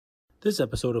This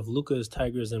episode of Lucas,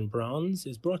 Tigers, and Browns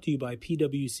is brought to you by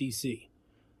PWCC.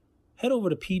 Head over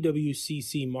to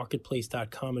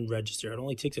pwccmarketplace.com and register. It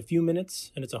only takes a few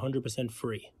minutes, and it's 100%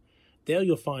 free. There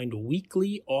you'll find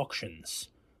weekly auctions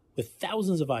with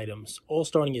thousands of items, all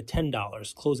starting at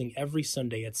 $10, closing every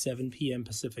Sunday at 7 p.m.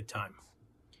 Pacific Time.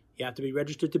 You have to be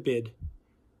registered to bid.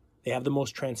 They have the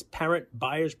most transparent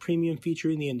buyer's premium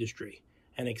feature in the industry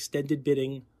and extended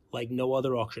bidding like no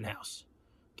other auction house.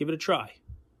 Give it a try.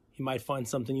 You might find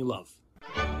something you love.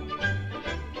 You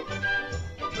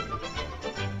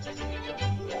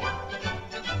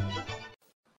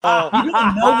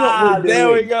don't know what we're doing.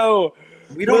 There we go.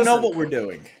 We don't know what we're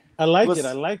doing. I like it.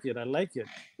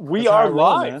 We That's are roll,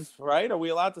 live, man. right? Are we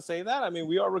allowed to say that? I mean,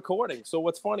 we are recording. So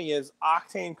what's funny is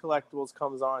Octane Collectibles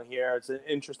comes on here. It's an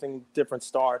interesting, different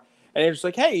start. And it's just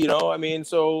like, hey,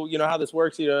 so you know how this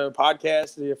works,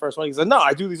 podcast, your first one. He said, no,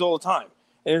 I do these all the time.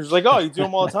 And it's like, oh, you do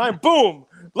them all the time? Boom.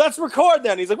 Let's record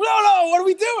then. He's like, no, what are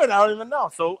we doing? I don't even know.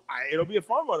 So it'll be a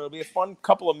fun one. It'll be a fun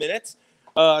couple of minutes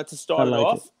to start it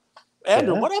off.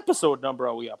 Andrew, what episode number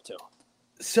are we up to?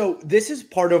 So this is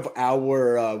part of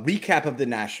our recap of the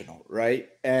National, right?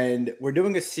 And we're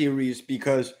doing a series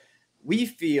because we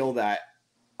feel that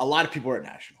a lot of people are at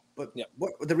National. But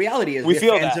what the reality is we have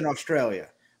fans in Australia.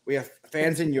 We have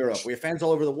fans in Europe. We have fans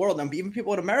all over the world. And even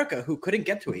people in America who couldn't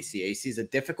get to AC. AC is a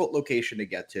difficult location to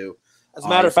get to. As a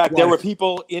matter of fact, there were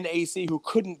people in AC who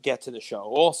couldn't get to the show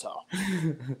also.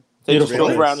 They just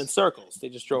drove around in circles.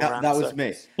 That was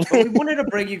me. But we wanted to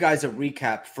bring you guys a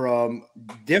recap from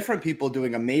different people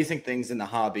doing amazing things in the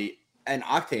hobby. And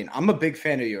Octane, I'm a big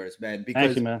fan of yours, man. Because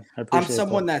thank you, man. I appreciate I'm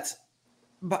someone that's,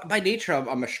 by nature,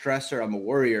 I'm a stressor. I'm a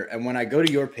worrier. And when I go to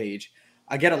your page,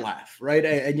 I get a laugh, right?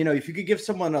 And if you could give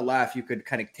someone a laugh, you could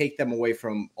kind of take them away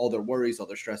from all their worries, all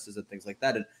their stresses and things like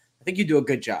that. And I think you do a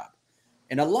good job.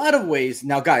 In a lot of ways,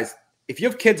 now, guys, if you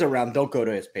have kids around, don't go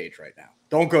to his page right now.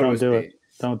 Don't go to his page.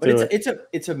 Don't do it.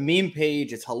 It's a meme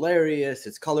page. It's hilarious.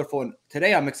 It's colorful. And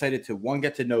today I'm excited to, one,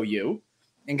 get to know you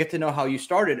and get to know how you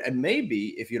started. And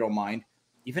maybe, if you don't mind,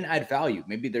 even add value.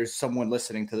 Maybe there's someone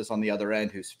listening to this on the other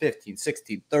end who's 15,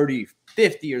 16, 30,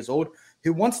 50 years old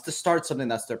who wants to start something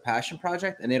that's their passion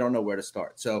project and they don't know where to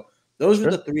start. So those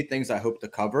are the three things I hope to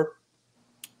cover.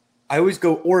 I always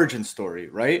go origin story,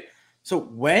 right? So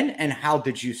when and how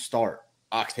did you start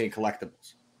Octane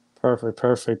Collectibles?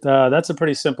 Perfect. That's a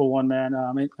pretty simple one, man.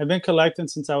 I've been collecting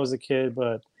since I was a kid,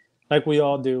 but like we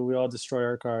all do, we all destroy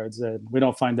our cards and we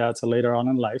don't find out till later on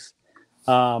in life.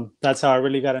 That's how I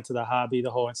really got into the hobby, the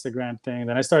whole Instagram thing.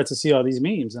 Then I started to see all these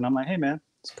memes and I'm like, hey man,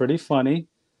 it's pretty funny.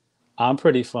 I'm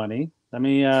pretty funny. Let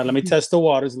me test the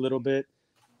waters a little bit.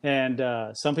 And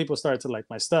some people started to like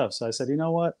my stuff. So I said, you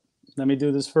know what? Let me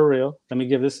do this for real. Let me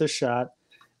give this a shot.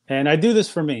 And I do this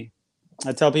for me.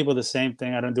 I tell people the same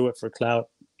thing. I don't do it for clout,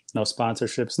 no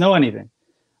sponsorships, no anything.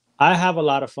 I have a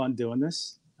lot of fun doing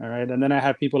this. All right. And then I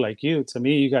have people like you. To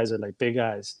me, you guys are like big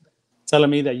guys telling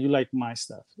me that you like my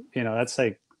stuff. That's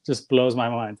like just blows my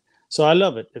mind. So I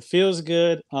love it. It feels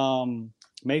good.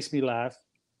 Makes me laugh.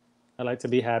 I like to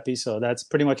be happy. So that's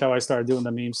pretty much how I started doing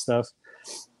the meme stuff.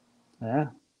 Yeah.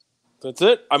 That's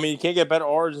it. I mean, you can't get a better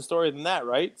origin story than that,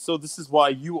 right? So this is why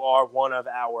you are one of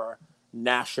our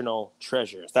national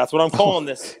treasures. That's what I'm calling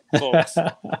this, folks.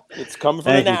 It's coming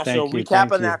from the National.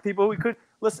 Recapping that. People, we could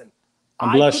listen.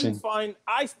 I'm blushing.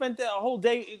 I spent the whole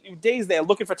days there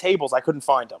looking for tables. I couldn't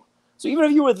find them. So even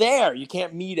if you were there, you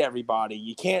can't meet everybody.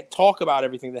 You can't talk about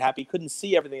everything that happened. You couldn't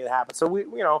see everything that happened. So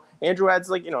Andrew adds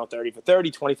 30 for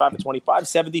 30, 25 for 25,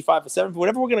 75 for 70,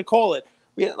 whatever we're going to call it.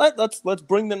 Let's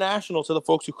bring the National to the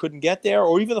folks who couldn't get there,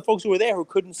 or even the folks who were there who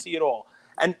couldn't see it all.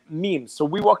 And memes. So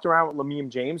we walked around with Lameme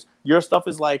James. Your stuff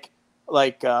is it's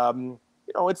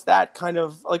that kind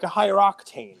of like a higher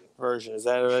octane version. Is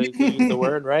that you can use the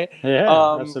word, right?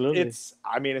 Yeah, absolutely. It's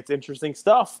interesting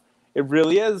stuff. It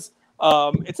really is.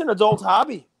 It's an adult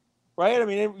hobby, right? I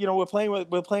mean, we're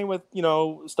playing with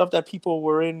stuff that people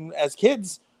were in as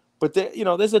kids, but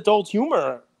there's adult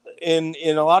humor in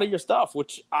a lot of your stuff,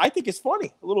 which I think is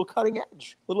funny, a little cutting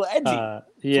edge, a little edgy.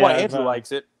 That's why Andrew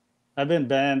likes it. I've been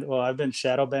banned. Well, I've been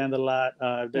shadow banned a lot.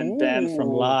 I've been banned from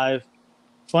live.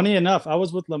 Funny enough, I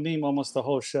was with Lameme almost the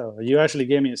whole show. You actually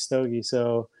gave me a stogie.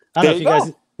 So I don't know if you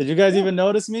guys did. You guys even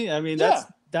notice me? I mean, that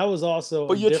was also.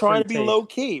 But you're trying to be low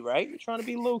key, right? You're trying to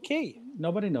be low key.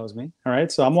 Nobody knows me. All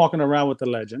right. So I'm walking around with the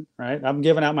legend, right? I'm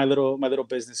giving out my little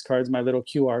business cards, my little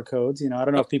QR codes. I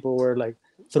don't know if people were like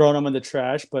throwing them in the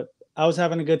trash, but I was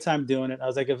having a good time doing it. I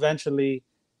was like, eventually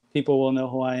people will know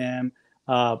who I am.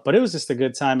 But it was just a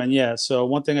good time. And so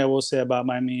one thing I will say about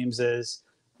my memes is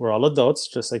we're all adults,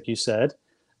 just like you said.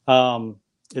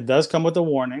 It does come with a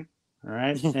warning. All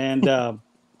right. And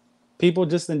people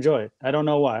just enjoy it. I don't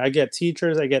know why. I get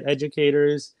teachers, I get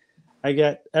educators, I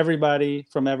get everybody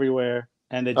from everywhere,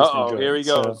 and they just enjoy here it. he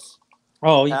goes.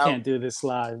 Oh, you How- can't do this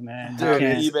live, man. You How the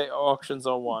can't. eBay auctions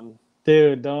on one.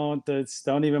 Dude, don't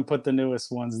even put the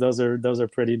newest ones. Those are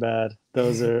pretty bad.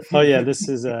 Those are. Oh yeah, this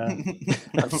is I've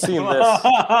seen this.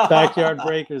 Backyard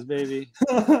Breakers, baby.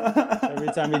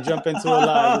 Every time you jump into a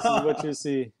live, this is what you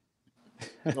see.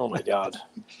 Oh my god,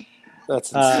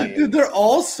 that's insane. Dude, they're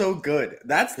all so good.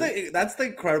 That's the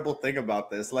incredible thing about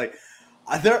this. Like,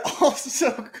 they're all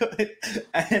so good,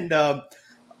 and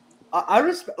I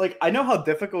respect. Like, I know how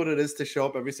difficult it is to show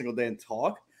up every single day and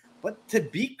talk, but to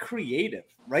be creative,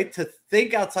 right? To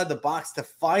think outside the box, to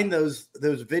find those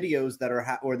videos that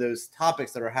are or those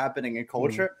topics that are happening in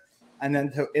culture, and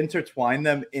then to intertwine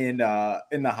them in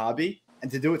the hobby, and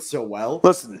to do it so well.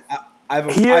 Listen,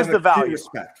 here's the value.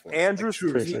 Respect for Andrew's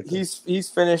he's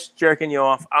finished jerking you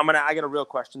off. I got a real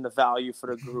question. The value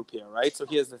for the group here, right? So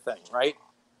here's the thing, right?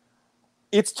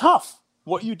 It's tough.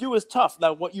 What you do is tough.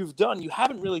 Now, what you've done, you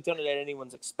haven't really done it at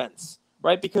anyone's expense,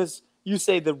 right? Because you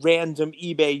say the random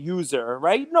eBay user,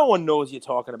 right? No one knows you're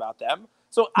talking about them.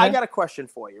 So I got a question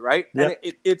for you, right? Yep.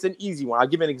 And it's an easy one. I'll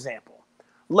give you an example.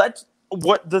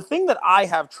 The thing that I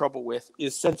have trouble with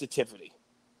is sensitivity,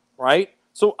 right?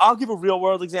 So I'll give a real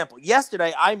world example.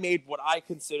 Yesterday, I made what I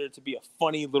consider to be a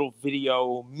funny little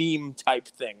video meme type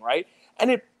thing, right?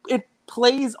 And it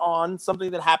plays on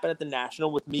something that happened at the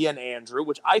National with me and Andrew,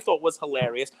 which I thought was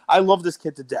hilarious. I love this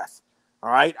kid to death. All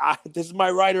right. This is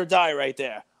my ride or die right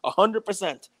there.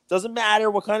 100%. Doesn't matter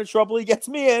what kind of trouble he gets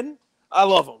me in. I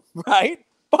love him. Right.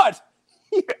 But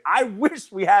I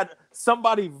wish we had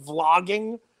somebody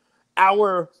vlogging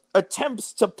our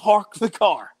attempts to park the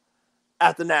car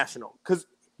at the National, because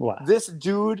this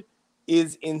dude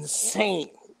is insane.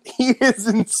 He is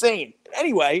insane.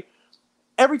 Anyway,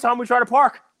 every time we try to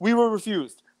park, we were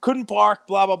refused. Couldn't park,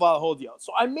 blah, blah, blah, the whole deal.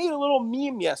 So I made a little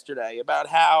meme yesterday about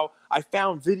how I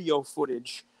found video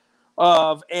footage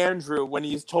of Andrew when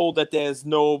he's told that there's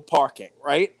no parking,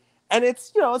 right? And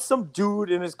it's, it's some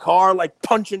dude in his car, like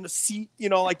punching the seat,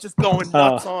 like just going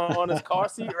nuts on his car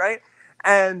seat, right?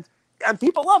 And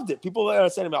people loved it. People are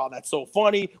saying, "Oh, that's so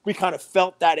funny." We kind of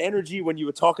felt that energy when you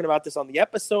were talking about this on the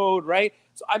episode, right?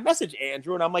 So I messaged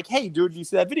Andrew and I'm like, "Hey, dude, did you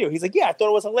see that video?" He's like, "Yeah, I thought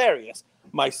it was hilarious."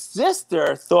 My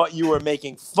sister thought you were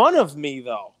making fun of me,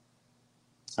 though.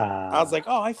 I was like,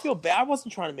 "Oh, I feel bad. I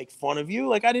wasn't trying to make fun of you.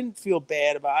 Like, I didn't feel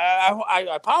bad about it.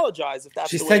 I apologize if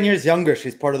that's." She's 10 years younger.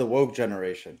 She's part of the woke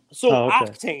generation. So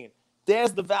Octane.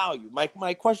 There's the value.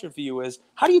 My question for you is,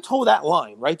 how do you toe that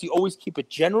line, right? Do you always keep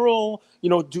it general?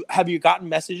 Have you gotten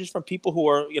messages from people who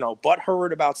are,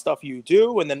 butthurt about stuff you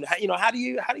do? And then, what do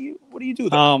you do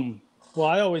there? Well,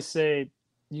 I always say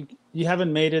you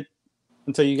haven't made it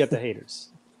until you get the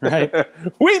haters, right?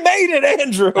 We made it,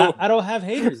 Andrew. I don't have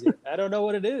haters yet. I don't know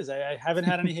what it is. I haven't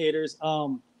had any haters.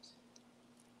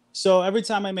 So every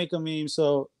time I make a meme,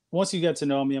 so once you get to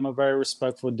know me, I'm a very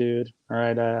respectful dude. All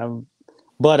right.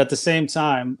 But at the same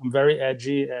time, I'm very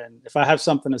edgy, and if I have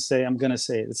something to say, I'm gonna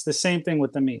say it. It's the same thing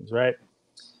with the memes, right?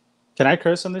 Can I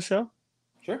curse on this show?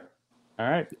 Sure. All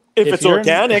right. If it's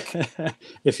organic.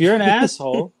 If you're an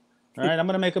asshole, all right, I'm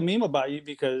gonna make a meme about you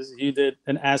because you did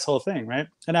an asshole thing, right?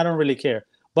 And I don't really care.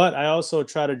 But I also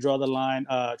try to draw the line,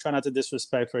 try not to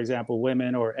disrespect, for example,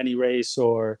 women or any race,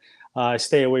 or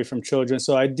stay away from children.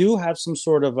 So I do have some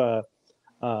sort of a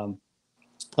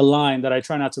line that I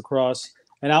try not to cross.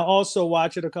 And I'll also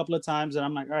watch it a couple of times, and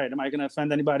I'm like, all right, am I going to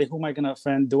offend anybody? Who am I going to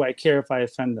offend? Do I care if I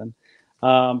offend them?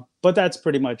 But that's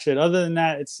pretty much it. Other than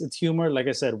that, it's humor. Like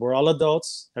I said, we're all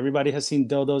adults. Everybody has seen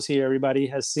dildos here. Everybody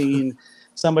has seen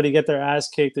somebody get their ass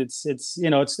kicked. It's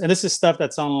and this is stuff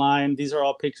that's online. These are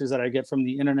all pictures that I get from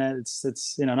the internet.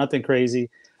 It's nothing crazy.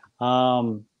 If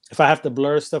I have to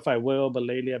blur stuff, I will. But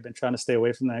lately, I've been trying to stay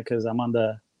away from that because I'm on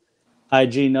the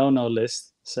IG no list.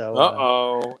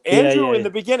 So Andrew in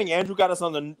the beginning, Andrew got us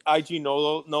on the IG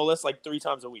no list like 3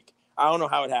 times a week. I don't know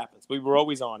how it happens. We were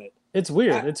always on it. It's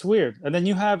weird. It's weird. And then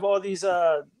you have all these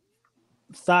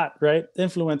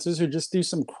influencers who just do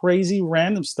some crazy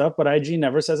random stuff, but IG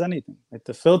never says anything. Like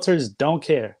the filters don't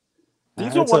care.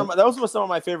 Those were some of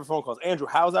my favorite phone calls. Andrew,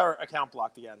 how's our account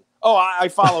blocked again? Oh, I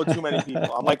followed too many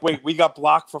people. I'm like, wait, we got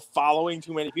blocked for following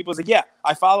too many people. He's like, yeah,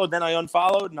 I followed, then I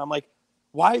unfollowed, and I'm like,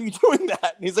 why are you doing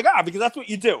that? And he's like, because that's what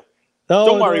you do.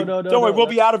 Don't worry. We'll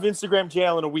be out of Instagram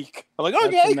jail in a week. I'm like,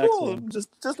 okay, cool.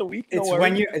 Just a week.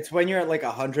 It's when you're at like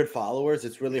 100 followers,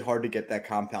 it's really hard to get that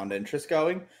compound interest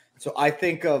going. So I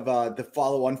think of the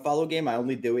follow unfollow game. I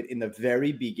only do it in the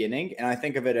very beginning, and I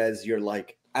think of it as you're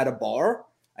like at a bar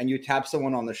and you tap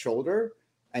someone on the shoulder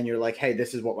and you're like, hey,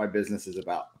 this is what my business is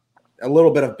about. A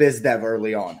little bit of biz dev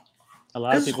early on. A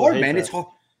lot of It's people hard, hate man. that. It's hard.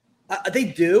 They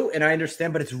do, and I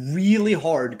understand, but it's really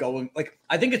hard going. Like,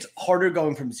 I think it's harder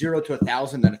going from 0 to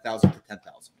 1,000 than 1,000 to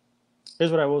 10,000. Here's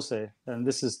what I will say, and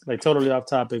this is like totally off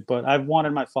topic, but I've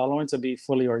wanted my following to be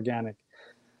fully organic.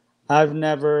 I've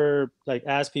never like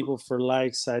asked people for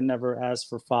likes. I never asked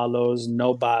for follows,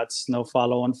 no bots, no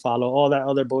follow, unfollow, all that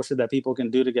other bullshit that people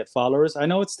can do to get followers. I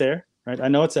know it's there, right? I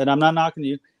know it's, and I'm not knocking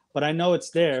you, but I know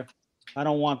it's there. I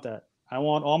don't want that. I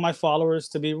want all my followers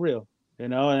to be real, you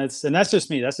know, and that's just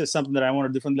me. That's just something that I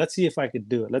want to do. Let's see if I could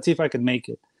do it. Let's see if I could make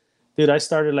it. Dude, I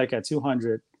started like at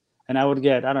 200 and I would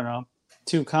get, I don't know,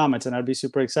 2 comments and I'd be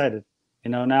super excited.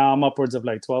 You know, now I'm upwards of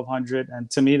like 1,200. And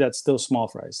to me, that's still small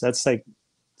fries. That's like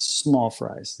small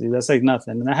fries. Dude, that's like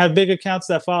nothing. And I have big accounts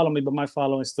that follow me, but my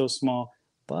following is still small.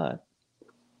 But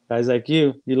guys like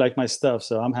you like my stuff.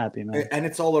 So I'm happy, man. And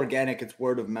it's all organic. It's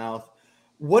word of mouth.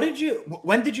 When did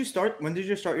you start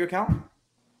your account?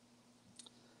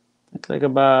 It's like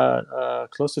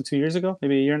about close to 2 years ago,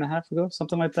 maybe a year and a half ago,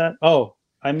 something like that. Oh,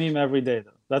 I meme every day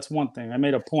though. That's one thing. I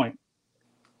made a point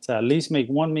to at least make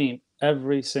one meme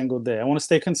every single day. I want to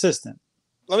stay consistent.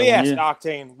 Let me ask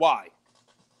Octane why.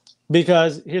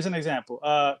 Because here's an example.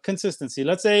 Consistency.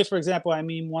 Let's say, for example, I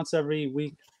meme once every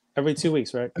week, every 2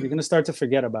 weeks, right? You're gonna start to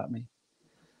forget about me.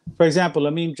 For example,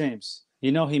 Lameem James.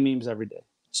 You know he memes every day.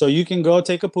 So you can go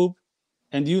take a poop,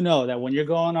 and you know that when you're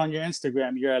going on your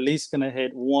Instagram, you're at least gonna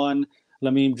hit one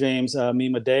Lameem James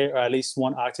meme a day, or at least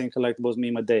one Octane Collectibles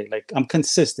meme a day. Like, I'm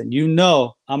consistent. You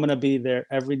know I'm gonna be there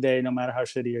every day, no matter how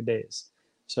shitty your day is.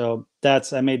 So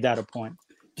I made that a point.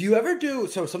 Do you ever do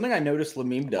something I noticed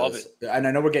Lameem does, and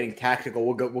I know we're getting tactical.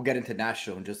 We'll get into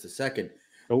Nashville in just a second.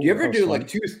 Do you ever do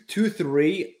like two,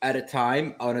 3 at a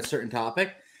time on a certain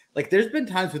topic? Like, there's been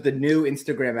times with the new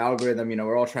Instagram algorithm, you know,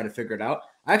 we're all trying to figure it out.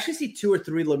 I actually see 2 or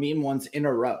 3 Lameem ones in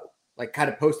a row, like kind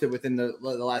of posted within the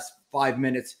last 5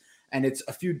 minutes, and it's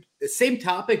the same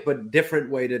topic but different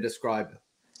way to describe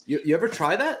it. You ever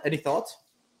try that? Any thoughts?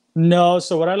 No.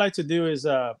 So what I like to do is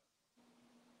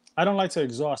I don't like to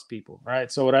exhaust people,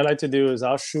 right? So what I like to do is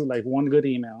I'll shoot like one good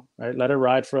email, right? Let it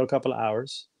ride for a couple of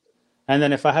hours. And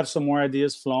then if I have some more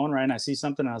ideas flowing, right, and I see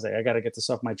something, I was like, I got to get this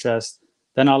off my chest.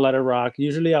 Then I'll let it rock.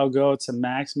 Usually I'll go to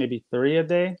max maybe 3 a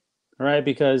day, right?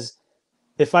 Because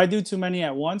if I do too many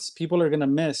at once, people are going to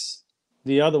miss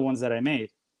the other ones that I made.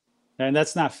 And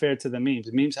that's not fair to the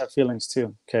memes. Memes have feelings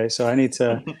too. Okay. So I need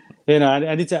to, you know,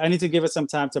 I need to give it some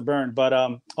time to burn. But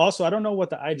also, I don't know what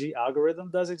the IG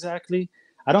algorithm does exactly.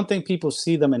 I don't think people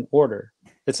see them in order.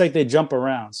 It's like they jump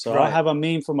around. So Right. I'll have a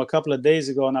meme from a couple of days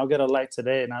ago and I'll get a like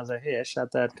today. And I was like, hey, I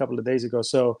shot that a couple of days ago.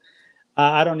 So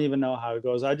I don't even know how it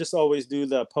goes. I just always do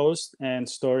the post and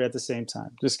story at the same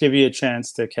time. Just give you a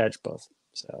chance to catch both.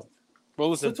 So,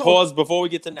 Well, listen, Let's pause before we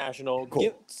get to National.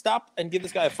 Cool. Stop and give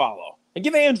this guy a follow. And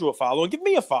give Andrew a follow and give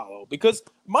me a follow because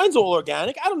mine's all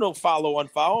organic. I don't know follow,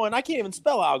 unfollow, and I can't even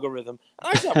spell algorithm. And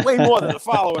I actually have way more than the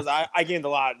followers. I gained a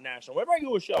lot at National. Whenever I go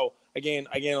to a show, I gain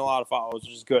a lot of followers,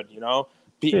 which is good, you know.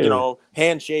 You know,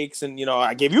 handshakes, and you know,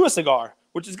 I gave you a cigar,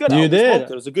 which is good. You did.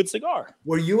 It was a good cigar.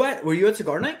 Were you at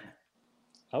Cigar Night?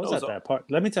 I was at that part.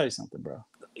 Let me tell you something, bro.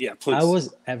 Yeah, please. I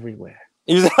was everywhere.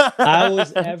 I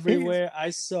was everywhere. I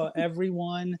saw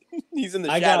everyone. He's in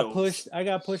the I shadows. I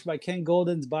got pushed by Ken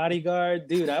Golden's bodyguard.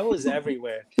 Dude, I was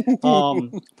everywhere.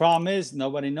 Problem is,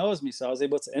 nobody knows me, so I was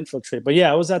able to infiltrate. But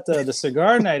yeah, I was at the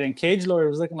cigar night, and Cage Lawyer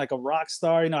was looking like a rock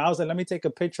star. You know, I was like, let me take a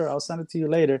picture. I'll send it to you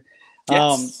later.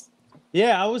 Yes.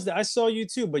 Yeah, I saw you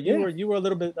too, but you were a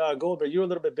little bit Goldberg. You were a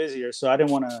little bit busier, so I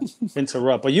didn't want to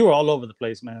interrupt. But you were all over the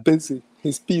place, man. Busy.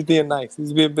 He's being nice.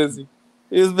 He's being busy.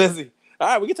 He was busy. All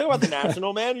right, we can talk about the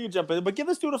National, man. You jump in, but give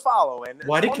this dude a follow. And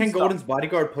Why did Ken Golden's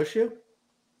bodyguard push you?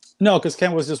 No, because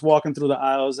Ken was just walking through the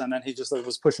aisles, and then he just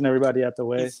was pushing everybody out the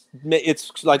way.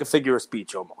 It's like a figure of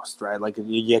speech almost, right? Like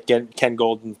you get Ken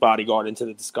Golden's bodyguard into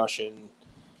the discussion.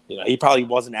 You know, he probably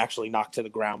wasn't actually knocked to the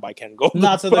ground by Ken Golden.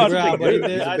 Not to the ground, but he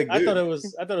did. He's a big I dude. thought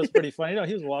it was pretty funny. You know,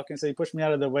 he was walking, so he pushed me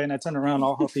out of the way, and I turned around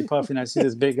all huffy puffy, and I see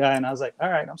this big guy, and I was like, "All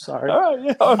right, I'm sorry. All right,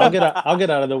 yeah. I'll get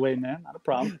out of the way, man. Not a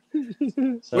problem."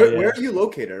 So, Where are you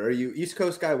located? Are you East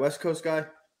Coast guy, West Coast guy?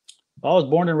 I was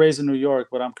born and raised in New York,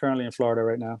 but I'm currently in Florida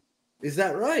right now. Is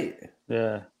that right?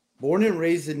 Yeah. Born and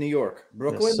raised in New York,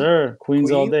 Brooklyn, Yes, sir.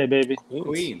 Queens all Queens? day, baby. Queens.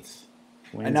 Queens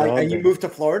And now all and you day. moved to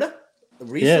Florida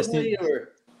recently, Yes, or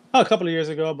Oh, a couple of years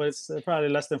ago, but it's probably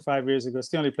less than 5 years ago. It's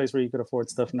the only place where you could afford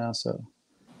stuff now, so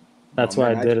that's why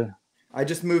man, I did it. I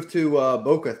just moved to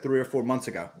Boca 3 or 4 months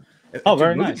ago. Oh,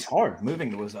 very moving's nice. hard.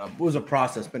 Moving was a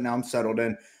process, but now I'm settled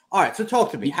in. All right, so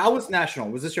talk to me. How was National?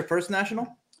 Was this your first National?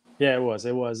 Yeah, it was,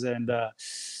 and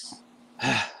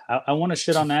I want to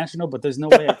shit on National, but there's no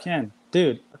way I can,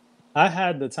 dude. I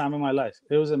had the time of my life.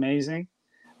 It was amazing.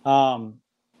 Um,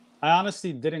 I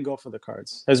honestly didn't go for the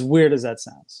cards, as weird as that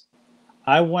sounds.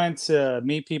 I went to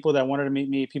meet people that wanted to meet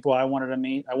me, people I wanted to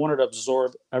meet. I wanted to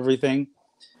absorb everything.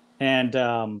 And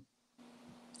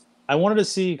I wanted to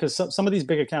see, because some of these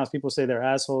big accounts, people say they're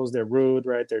assholes, they're rude,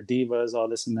 right? They're divas, all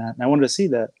this and that. And I wanted to see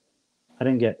that. I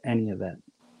didn't get any of that.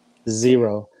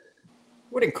 Zero.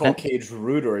 Wouldn't call And, Cage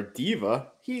rude or a diva.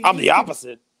 I'm the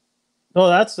opposite. no,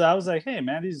 I was like, hey,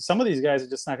 man, some of these guys are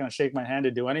just not going to shake my hand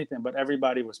to do anything. But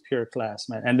everybody was pure class,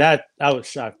 man. And I was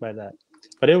shocked by that.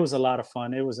 But it was a lot of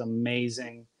fun. It was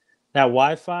amazing. That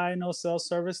Wi-Fi no cell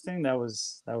service thing, that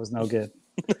was no good.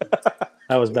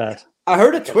 That was bad. I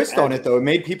heard a twist on it though. It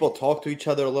made people talk to each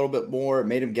other a little bit more. It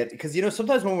made them get, because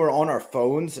sometimes when we're on our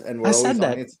phones and we're always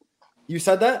on it. You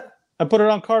said that? I put it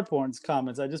on Cardporn's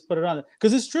comments. I just put it on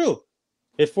because it's true.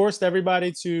 It forced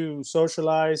everybody to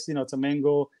socialize, to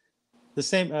mingle. The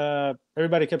same.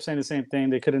 Everybody kept saying the same thing.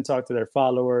 They couldn't talk to their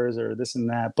followers or this and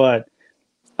that. But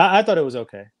I thought it was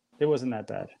okay. It wasn't that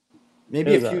bad.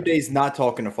 Maybe a few days not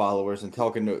talking to followers and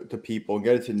talking to people and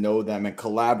getting to know them and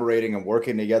collaborating and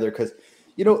working together. Because,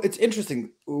 it's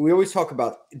interesting. We always talk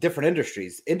about different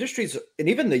industries. Industries, and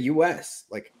even the U.S.,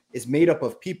 is made up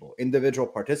of people, individual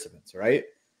participants, right?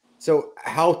 So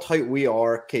how tight we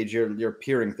are, Cage, you're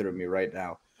peering through me right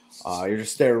now. You're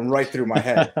just staring right through my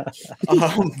head.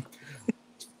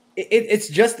 It's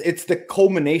the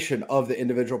culmination of the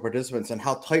individual participants and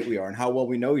how tight we are and how well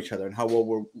we know each other and how well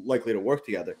we're likely to work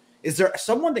together. Is there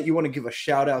someone that you want to give a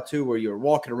shout out to where you're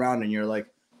walking around and you're like,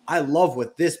 I love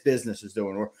what this business is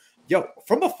doing? Or,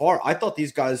 from afar, I thought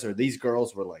these guys or these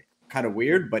girls were kind of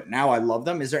weird, but now I love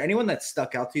them. Is there anyone that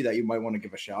stuck out to you that you might want to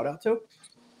give a shout out to?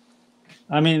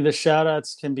 I mean, the shout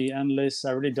outs can be endless.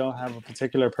 I really don't have a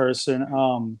particular person.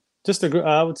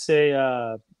 I would say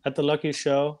at the Lucky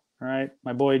Show, right?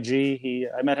 My boy G,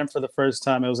 I met him for the first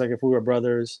time. It was like if we were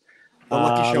brothers. The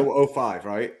Lucky Show 05,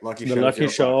 right? The Lucky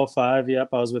Show 05. Yep.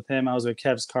 I was with him. I was with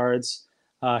Kev's Cards.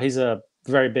 He's a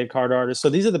very big card artist. So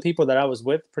these are the people that I was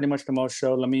with pretty much the most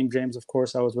show. Lamine James, of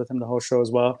course, I was with him the whole show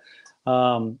as well.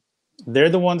 They're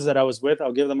the ones that I was with.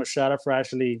 I'll give them a shout out for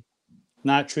actually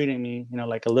not treating me,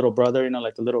 like a little brother,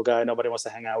 like the little guy nobody wants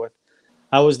to hang out with.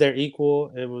 I was their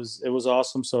equal. It was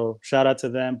awesome. So shout out to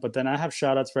them. But then I have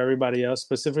shout outs for everybody else,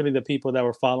 specifically the people that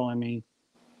were following me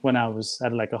when I was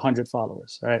at 100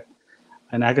 followers, right?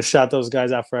 And I could shout those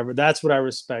guys out forever. That's what I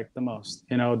respect the most.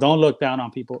 Don't look down on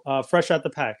people. Fresh Out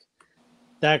the Pack.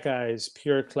 That guy is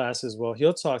pure class as well.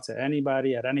 He'll talk to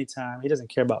anybody at any time. He doesn't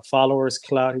care about followers,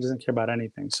 clout. He doesn't care about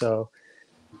anything. So,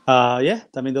 those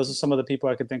are some of the people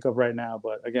I could think of right now.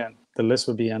 But again, the list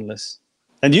would be endless.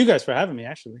 And you guys for having me,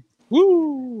 actually.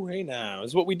 Woo! Hey, now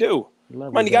is what we do.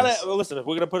 Man, you gotta listen. If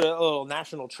we're gonna put a little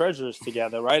national treasures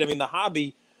together, right? I mean, the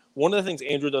hobby. One of the things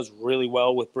Andrew does really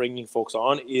well with bringing folks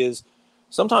on is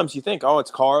sometimes you think, oh, it's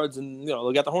cards, and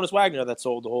they got the Honus Wagner that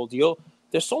sold the whole deal.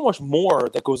 There's so much more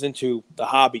that goes into the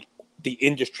hobby, the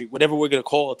industry, whatever we're gonna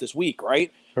call it this week, right?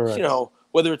 Correct.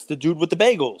 Whether it's the dude with the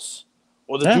bagels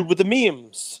or the dude with the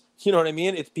memes. You know what I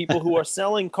mean? It's people who are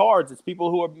selling cards. It's people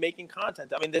who are making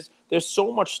content. I mean, there's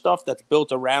so much stuff that's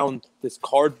built around this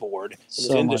cardboard in this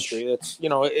industry. That's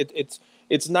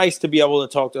it's nice to be able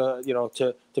to talk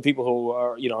to to people who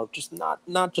are just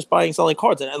not just buying and selling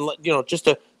cards and just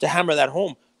to hammer that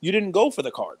home. You didn't go for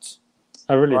the cards.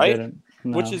 I really didn't,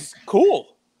 no. Which is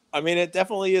cool. I mean, it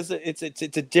definitely is. It's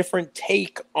a different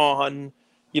take on.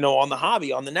 On the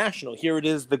hobby, on the national. Here it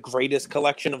is, the greatest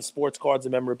collection of sports cards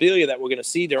and memorabilia that we're going to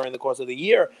see during the course of the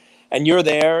year. And you're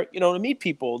there, to meet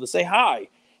people, to say hi.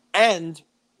 And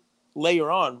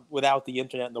later on, without the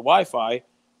internet and the Wi-Fi,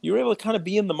 you're able to kind of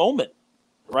be in the moment,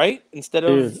 right? Instead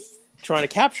of trying to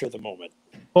capture the moment.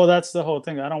 Well, that's the whole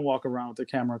thing. I don't walk around with the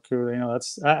camera crew.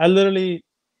 I literally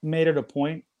made it a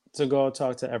point to go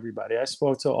talk to everybody. I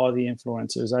spoke to all the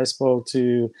influencers. I spoke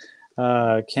to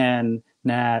Ken,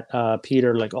 Nat,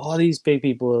 Peter, all these big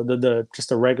people,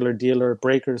 just a regular dealer,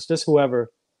 breakers, just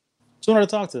whoever. Just wanted to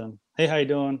talk to them. Hey, how you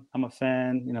doing? I'm a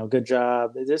fan. Good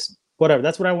job. Just whatever.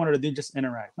 That's what I wanted to do. Just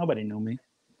interact. Nobody knew me.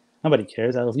 Nobody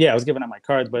cares. I was giving out my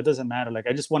cards, but it doesn't matter.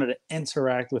 I just wanted to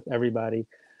interact with everybody.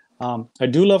 I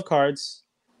do love cards,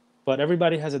 but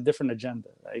everybody has a different agenda.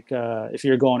 If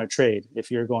you're going to trade,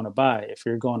 if you're going to buy, if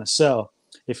you're going to sell,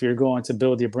 if you're going to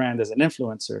build your brand as an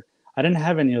influencer, I didn't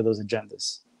have any of those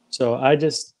agendas. So I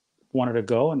just wanted to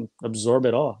go and absorb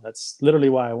it all. That's literally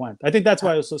why I went. I think that's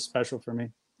why it was so special for me.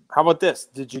 How about this?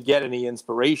 Did you get any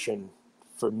inspiration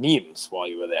for memes while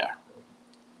you were there?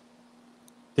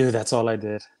 Dude, that's all I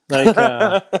did.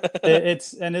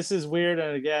 And this is weird.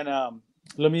 And again,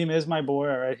 Lamim is my boy.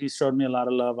 All right, he showed me a lot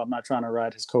of love. I'm not trying to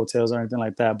ride his coattails or anything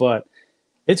like that, but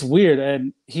it's weird,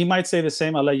 and he might say the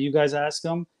same. I'll let you guys ask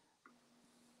him.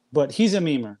 But he's a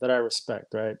memer that I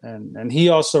respect, right? And he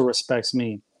also respects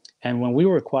me. And when we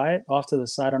were quiet off to the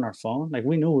side on our phone, like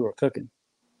we knew we were cooking.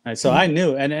 Right. So I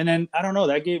knew. And then I don't know,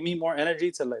 that gave me more energy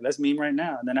to like, let's meme right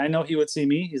now. And then I know he would see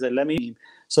me. He's like, let me meme.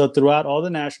 So throughout all the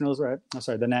nationals, right? I'm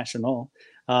sorry, the national,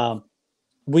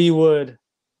 we would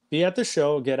be at the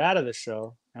show, get out of the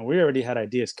show, and we already had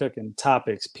ideas cooking,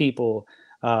 topics, people,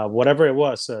 whatever it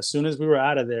was. So as soon as we were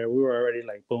out of there, we were already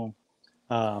like, boom.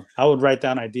 I would write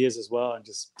down ideas as well, and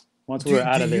just once we were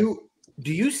out of there.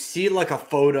 Do you see like a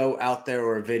photo out there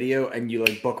or a video and you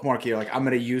like bookmark, you're like, I'm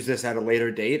going to use this at a later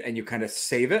date, and you kind of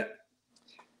save it?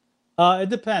 It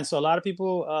depends. So a lot of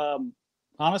people,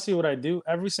 honestly, what I do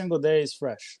every single day is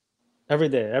fresh. Every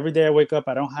day I wake up,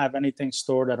 I don't have anything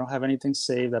stored. I don't have anything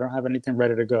saved. I don't have anything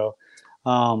ready to go.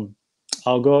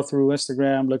 I'll go through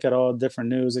Instagram, look at all different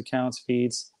news accounts,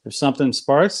 feeds. If something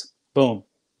sparks, boom,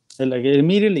 it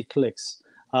immediately clicks.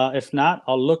 If not,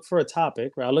 I'll look for a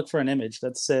topic, or I'll look for an image.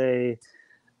 Let's say,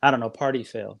 I don't know, party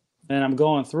fail. And I'm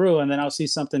going through, and then I'll see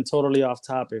something totally off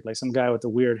topic, like some guy with a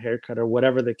weird haircut or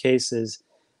whatever the case is.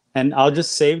 And I'll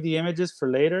just save the images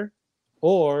for later,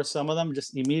 or some of them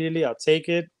just immediately I'll take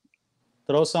it,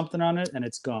 throw something on it, and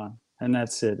it's gone. And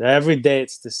that's it. Every day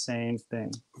it's the same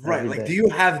thing. Right. Like, do you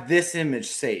have this image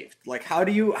saved? Like, how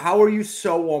are you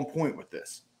so on point with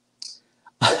this?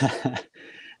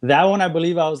 That one, I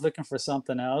believe I was looking for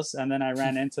something else, and then I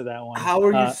ran into that one. How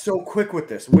are you so quick with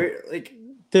this? Where, like,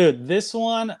 dude, this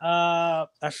one, I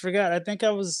forgot. I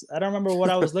don't remember what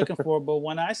I was looking for, but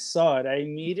when I saw it, I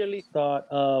immediately thought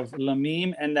of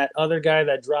Lamim and that other guy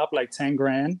that dropped like 10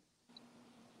 grand.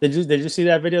 Did you see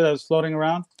that video that was floating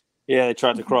around? Yeah, they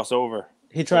tried to cross over.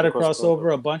 He tried to cross over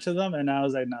a bunch of them, and I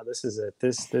was like, no, this is it.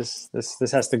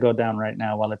 This has to go down right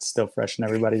now while it's still fresh in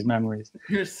everybody's memories.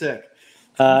 You're sick.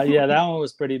 Yeah, that one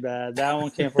was pretty bad. That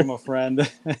one came from a friend.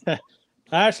 I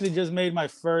actually just made my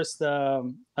first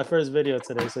video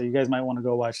today, so you guys might want to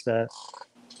go watch that.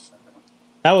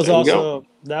 That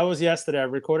was yesterday. I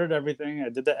recorded everything. I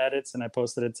did the edits, and I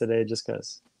posted it today just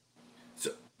because.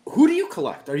 So, who do you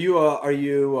collect? Are you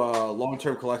a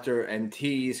long-term collector?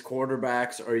 NTs,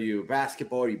 quarterbacks? Are you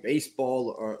basketball? Are you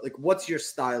baseball? Or like, what's your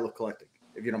style of collecting?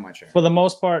 If you don't mind sharing. For the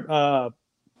most part,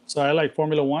 so I like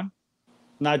Formula One.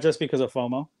 Not just because of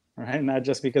FOMO, right? Not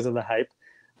just because of the hype.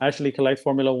 I actually collect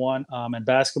Formula One. And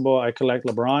basketball, I collect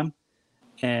LeBron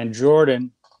and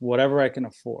Jordan, whatever I can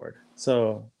afford.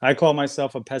 So I call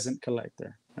myself a peasant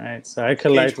collector, right? So I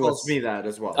collect. He calls me that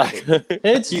as well.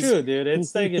 It's true, dude.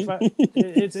 It's like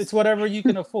it's whatever you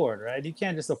can afford, right? You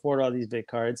can't just afford all these big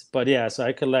cards. But yeah, so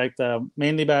I collect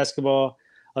mainly basketball,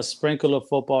 a sprinkle of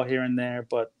football here and there,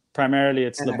 but primarily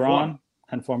it's LeBron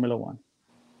and Formula One.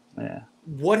 Yeah.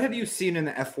 What have you seen in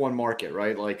the F1 market,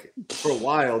 right? Like, for a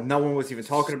while, no one was even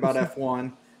talking about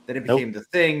F1. Then it became the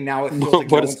thing. Now it feels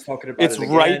like no one's talking about it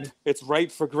again. It's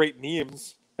ripe for great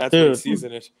memes. That's what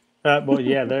season it. Well,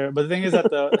 yeah, but the thing is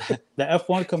that the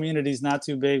F1 community is not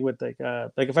too big with like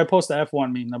if I post the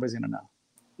F1 meme, nobody's gonna know.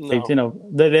 No. Like, you know,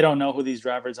 they don't know who these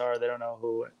drivers are. They don't know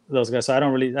who those guys. So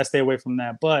I stay away from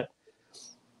that. But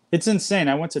it's insane.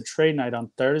 I went to trade night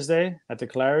on Thursday at the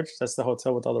Claridge. That's the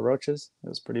hotel with all the roaches. It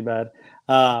was pretty bad.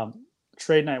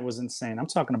 Trade night was insane. I'm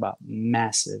talking about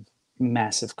massive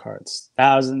cards,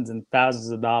 thousands and thousands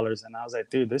of dollars. And I was like,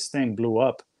 dude, this thing blew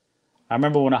up. I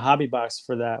remember when a hobby box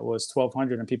for that was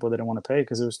 $1,200 and people didn't want to pay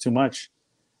because it was too much.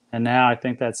 And now I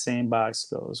think that same box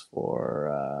goes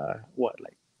for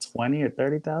like 20 or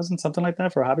 30,000, something like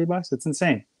that for a hobby box. It's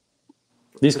insane.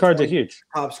 These cards are huge.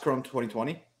 Topps Chrome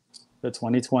 2020. The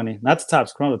 2020, not the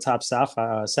Topps Chrome, the Topps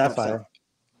Sapphire.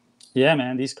 Yeah,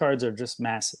 man, these cards are just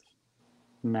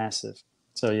massive.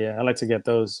 So yeah, I like to get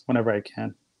those whenever I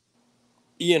can.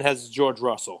 Ian has George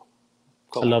Russell.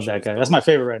 I love that guy. That's my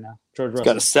favorite right now. George Russell.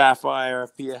 He's got a Sapphire,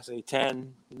 PSA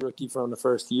 10, rookie from the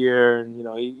first year, and you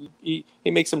know he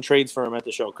makes some trades for him at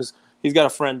the show because he's got a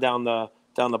friend down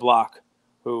the block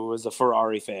who is a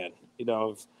Ferrari fan. You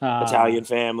know, Italian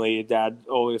family, dad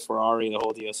always Ferrari, the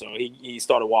whole deal. So he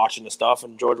started watching the stuff,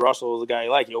 and George Russell was the guy he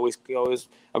liked. He always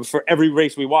for every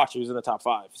race we watched, he was in the top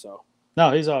 5. So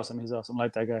no, he's awesome. I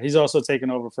like that guy. He's also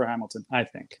taken over for Hamilton, I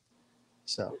think.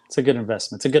 So it's a good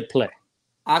investment. It's a good play.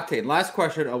 Octane, last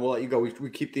question. I will let you go.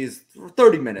 We keep these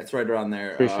 30 minutes right around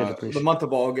there. Appreciate it. The month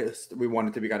of August, we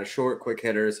wanted to be kind of short, quick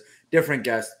hitters, different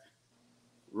guests.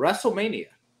 WrestleMania,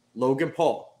 Logan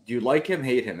Paul. Do you like him,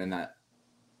 hate him in that?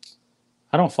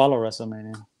 I don't follow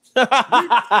WrestleMania.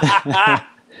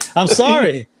 I'm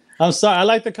sorry. I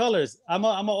like the colors. I'm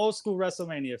an old school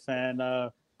WrestleMania fan.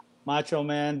 Macho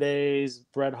Man days,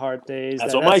 Bret Hart days.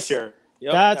 That's on my shirt.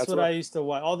 Yep, that's what I used to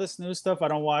watch. All this new stuff I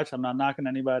don't watch. I'm not knocking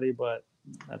anybody, but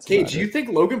that's Cage, do you think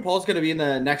Logan Paul's going to be in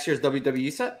the next year's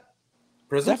WWE set?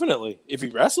 Prism? Definitely. If he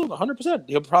wrestled, 100%.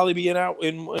 He'll probably be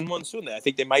in one soon. I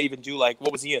think they might even do, like,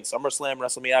 what was he in? SummerSlam,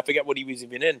 WrestleMania. I forget what he was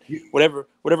even in. Whatever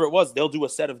it was, they'll do a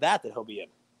set of that he'll be in.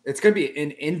 It's going to be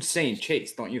an insane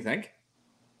chase, don't you think?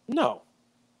 No.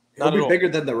 He'll be bigger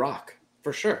than The Rock,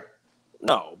 for sure.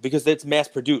 No, because it's mass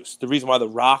produced. The reason why The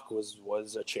Rock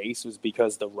was a chase was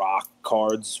because The Rock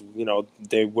cards,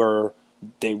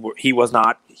 he was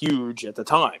not huge at the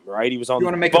time, right? He was on you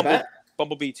want to make a bet?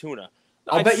 Bumblebee Tuna.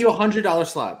 I'll bet you $100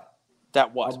 slab.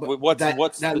 That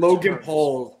what's that Logan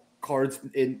Paul cards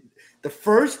in the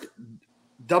first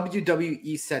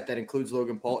WWE set that includes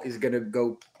Logan Paul is gonna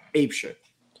go apeshit.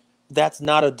 That's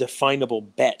not a definable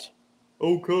bet.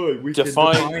 Okay, we can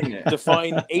define it.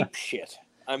 Define apeshit.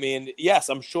 I mean, yes,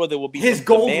 I'm sure there will be his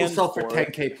gold will sell for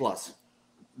 $10K plus.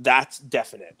 That's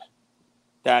definite.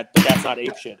 But that's not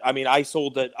apeshit. I mean, I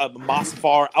sold a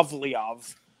Masfar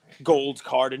Avliov gold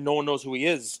card, and no one knows who he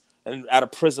is. And at a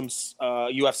Prism's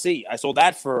UFC, I sold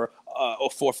that for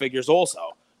 4 figures also,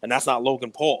 and that's not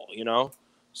Logan Paul,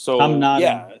 So I'm not.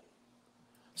 Yeah.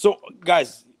 So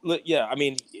guys, yeah, I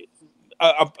mean,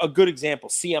 a good example: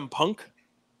 CM Punk.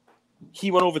 He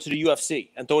went over to the UFC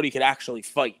and thought he could actually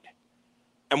fight,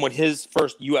 and when his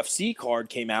first UFC card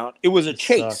came out, it was a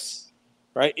chase,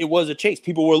 right? It was a chase.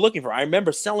 People were looking for. I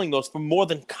remember selling those for more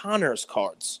than Connor's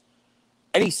cards,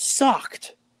 and he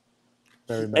sucked.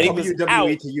 And he was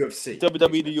WWE to UFC.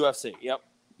 WWE to UFC, yep.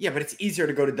 Yeah, but it's easier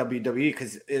to go to WWE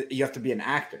because you have to be an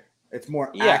actor. It's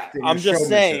more acting. I'm just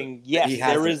saying, yes,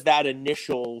 there is that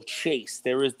initial chase.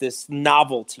 There is this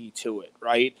novelty to it,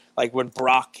 right? Like when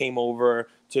Brock came over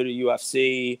to the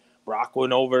UFC, Brock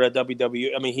went over to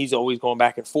WWE. I mean, he's always going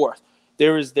back and forth.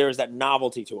 There is that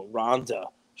novelty to it. Ronda,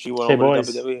 she went over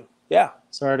to WWE. Yeah.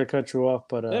 Sorry to cut you off,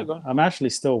 but I'm actually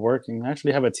still working. I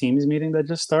actually have a Teams meeting that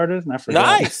just started, and I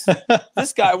forgot. Nice.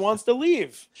 This guy wants to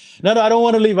leave. No, I don't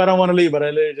want to leave. But I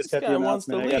literally just kept the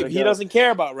announcement. Wants to leave. He doesn't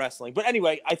care about wrestling. But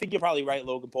anyway, I think you're probably right,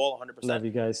 Logan Paul, 100%. Love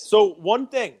you guys. So one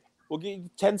thing, we'll give you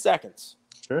 10 seconds.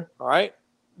 Sure. All right?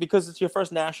 Because it's your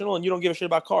first national, and you don't give a shit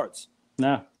about cards.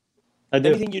 No, I do.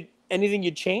 Anything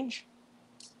you'd change?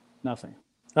 Nothing.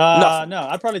 No,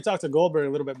 I'd probably talk to Goldberg a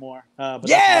little bit more. But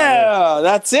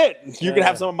that's it. You can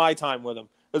have some of my time with him.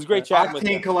 It was great chatting with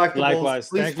you. Likewise.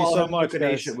 Thank you so much,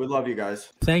 guys. We love you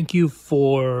guys. Thank you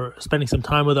for spending some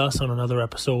time with us on another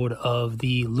episode of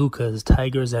the Lucas,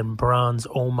 Tigers, and Bronze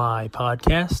Oh My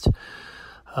podcast.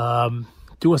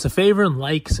 Do us a favor and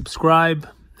like, subscribe.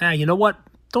 You know what?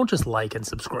 Don't just like and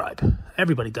subscribe.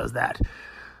 Everybody does that.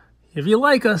 If you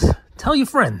like us, tell your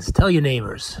friends, tell your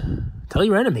neighbors, tell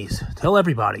your enemies, tell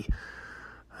everybody.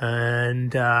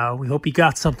 And we hope you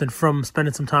got something from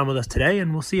spending some time with us today,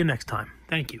 and we'll see you next time.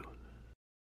 Thank you.